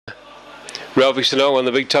Ralphie Sonong on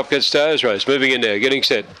the big Top Cat Stars race. Moving in now, getting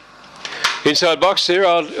set. Inside box there,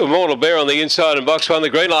 Immortal Bear on the inside and box 1. The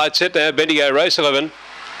green light set now, Bendigo race 11.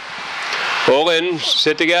 All in,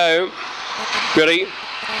 set to go. Ready.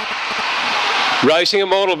 Racing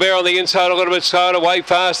Immortal Bear on the inside, a little bit slow, away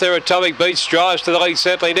fast there. Atomic Beach drives to the lead,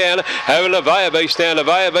 settling down over Nevaeh Beach now.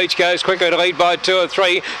 Nevaeh Beach goes quicker to lead by 2 or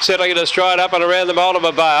 3, settling in a stride up and around the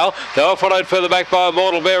Multimer Bale. They were followed further back by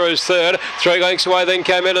Immortal Bear as third. 3 lengths away then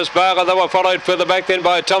came Ennis Bale. They were followed further back then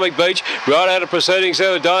by Atomic Beach. Right out of proceedings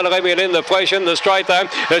there with Dynamic in the flesh in the straight though.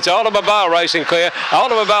 It's Ultimate Bale racing clear.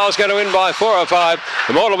 Ultimate Bale is going to win by 4 or 5.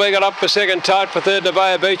 Immortal Bear got up for second, tight for third.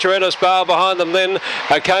 Nevaeh Beach or Ennis Bale behind them then.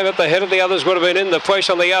 Came at the head of the others, would have been in the flesh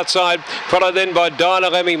on the outside, followed then by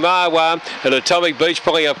Dynamic Marwa and Atomic Beach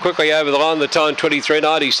pulling up quickly over the line. The time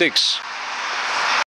 23.96.